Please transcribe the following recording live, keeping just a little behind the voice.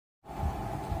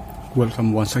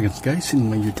Welcome once again guys in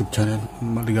my YouTube channel.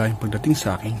 Maligayang pagdating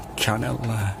sa aking channel.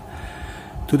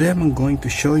 Today I'm going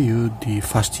to show you the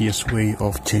fastest way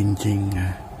of changing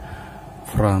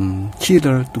from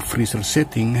chiller to freezer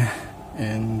setting,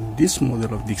 and this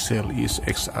model of Dixell is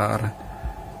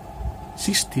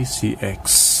Xr60Cx.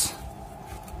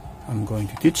 I'm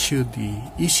going to teach you the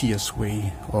easiest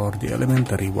way or the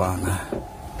elementary one.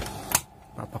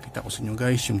 Papakita ko sa inyo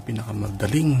guys yung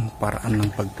pinakamadaling paraan ng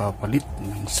pagpapalit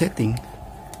ng setting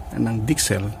ng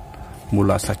Dixell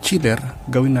mula sa chiller,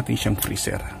 gawin natin siyang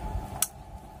freezer.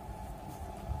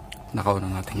 Nakaw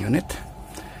na natin unit,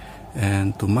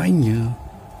 and to mind you,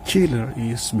 chiller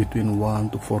is between 1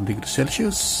 to 4 degrees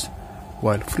Celsius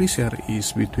while freezer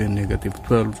is between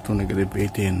 -12 to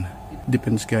 -18. It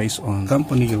depends guys on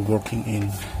company you're working in.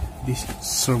 This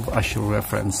serve as your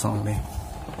reference only.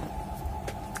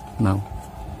 Now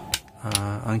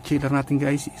ang chiller natin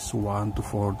guys is 1 to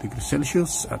 4 degrees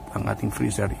Celsius at ang ating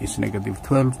freezer is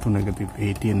 -12 to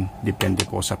 -18. Depende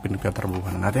po sa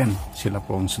pinagtatrabuhan natin. Sila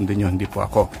po ang sundin nyo, hindi po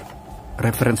ako.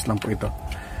 Reference lang po ito.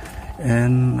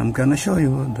 And I'm gonna show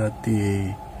you that the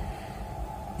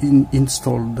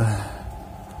installed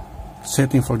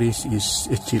setting for this is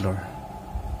a chiller.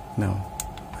 Now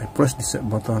I press this set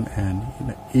button and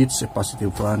it's a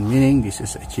positive one, meaning this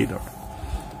is a chiller.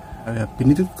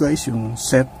 Pinindot ko guys yung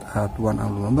set at 1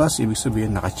 ang lumabas, ibig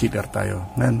sabihin naka-chiller tayo.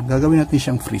 Ngayon, gagawin natin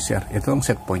siyang freezer. Ito ang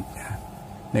set point niya,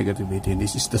 -18.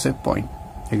 This is the set point,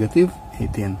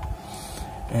 -18.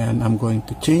 And I'm going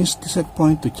to change the set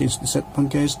point. To change the set point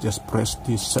guys, just press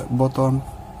this set button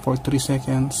for 3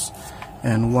 seconds,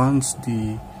 and once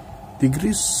the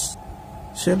degrees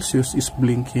Celsius is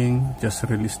blinking, just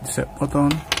release the set button,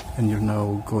 and you're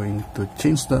now going to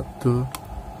change that to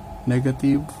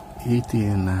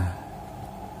 -18.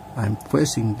 I'm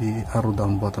pressing the arrow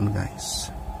down button guys.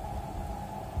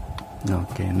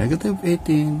 Okay,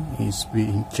 -18 is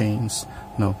being changed.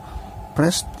 Now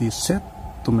press the set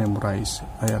to memorize.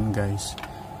 Ayan guys,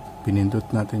 pinindot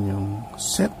natin yung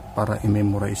set para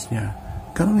i-memorize niya.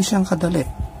 Ganun siyang kadali,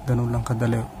 ganun lang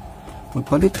kadali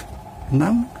magpalit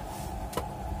ng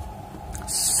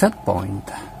set point.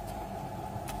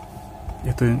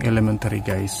 Ito yung elementary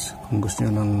guys. Kung gusto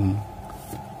nyo ng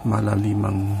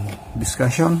malalimang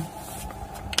discussion,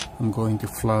 I'm going to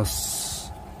flash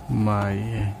my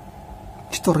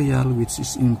tutorial which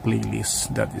is in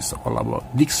playlist that is all about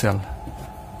Dixell.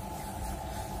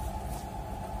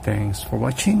 Thanks for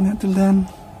watching. Until then,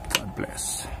 God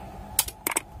bless.